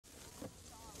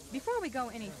Before we go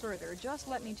any further, just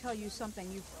let me tell you something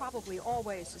you've probably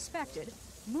always suspected.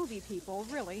 Movie people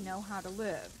really know how to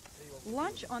live.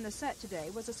 Lunch on the set today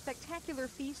was a spectacular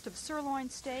feast of sirloin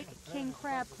steak, king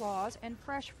crab claws, and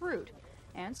fresh fruit.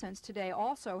 And since today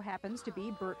also happens to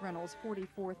be Burt Reynolds'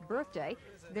 44th birthday,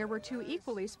 there were two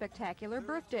equally spectacular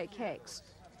birthday cakes.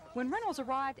 When Reynolds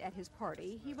arrived at his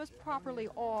party, he was properly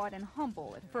awed and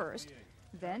humble at first.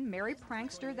 Then, merry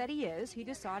prankster that he is, he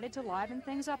decided to liven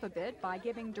things up a bit by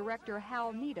giving director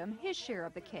Hal Needham his share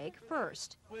of the cake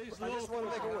first. Please, I just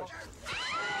want to make a wish.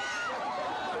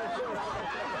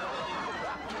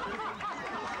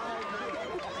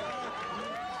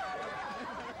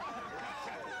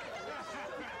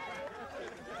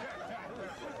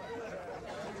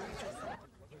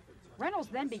 Reynolds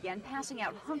then began passing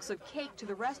out hunks of cake to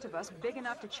the rest of us big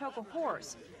enough to choke a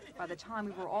horse. By the time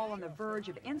we were all on the verge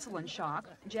of insulin shock,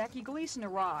 Jackie Gleason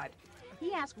arrived.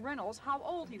 He asked Reynolds how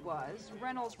old he was.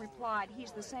 Reynolds replied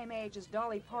he's the same age as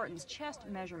Dolly Parton's chest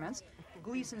measurements.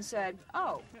 Gleason said,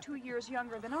 "Oh, 2 years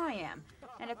younger than I am."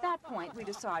 And at that point, we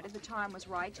decided the time was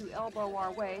right to elbow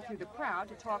our way through the crowd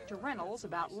to talk to Reynolds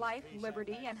about life,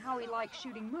 liberty, and how he likes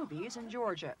shooting movies in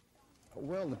Georgia.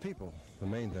 Well, the people, the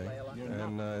main thing,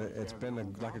 and it's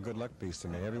been like a good luck piece to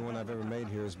me. Everyone I've ever made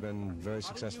here has been very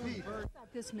successful.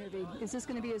 About this movie, is this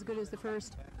going to be as good as the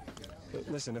first?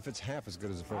 Listen, if it's half as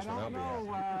good as the first one, I'll be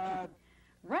happy.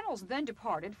 Reynolds then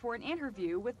departed for an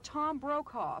interview with Tom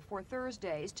Brokaw for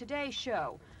Thursday's Today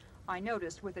Show. I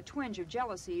noticed with a twinge of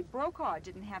jealousy, Brokaw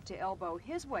didn't have to elbow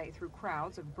his way through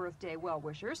crowds of birthday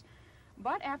well-wishers.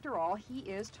 But after all, he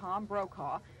is Tom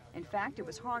Brokaw. In fact, it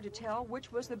was hard to tell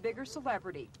which was the bigger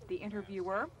celebrity, the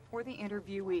interviewer or the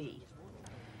interviewee.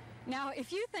 Now,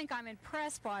 if you think I'm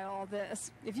impressed by all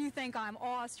this, if you think I'm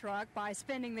awestruck by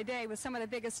spending the day with some of the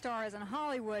biggest stars in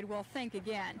Hollywood, well, think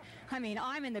again. I mean,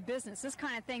 I'm in the business. This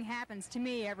kind of thing happens to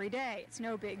me every day. It's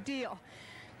no big deal.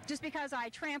 Just because I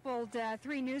trampled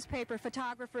 3 newspaper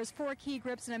photographers, 4 key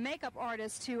grips, and a makeup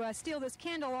artist to steal this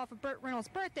candle off of Burt Reynolds'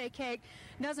 birthday cake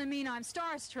doesn't mean I'm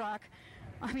starstruck.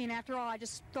 I mean, after all, I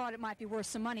just thought it might be worth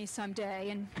some money someday,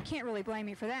 and you can't really blame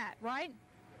me for that, right?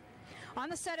 On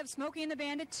the set of Smokey and the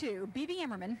Bandit II, Bebe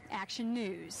Emerman, Action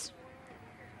News.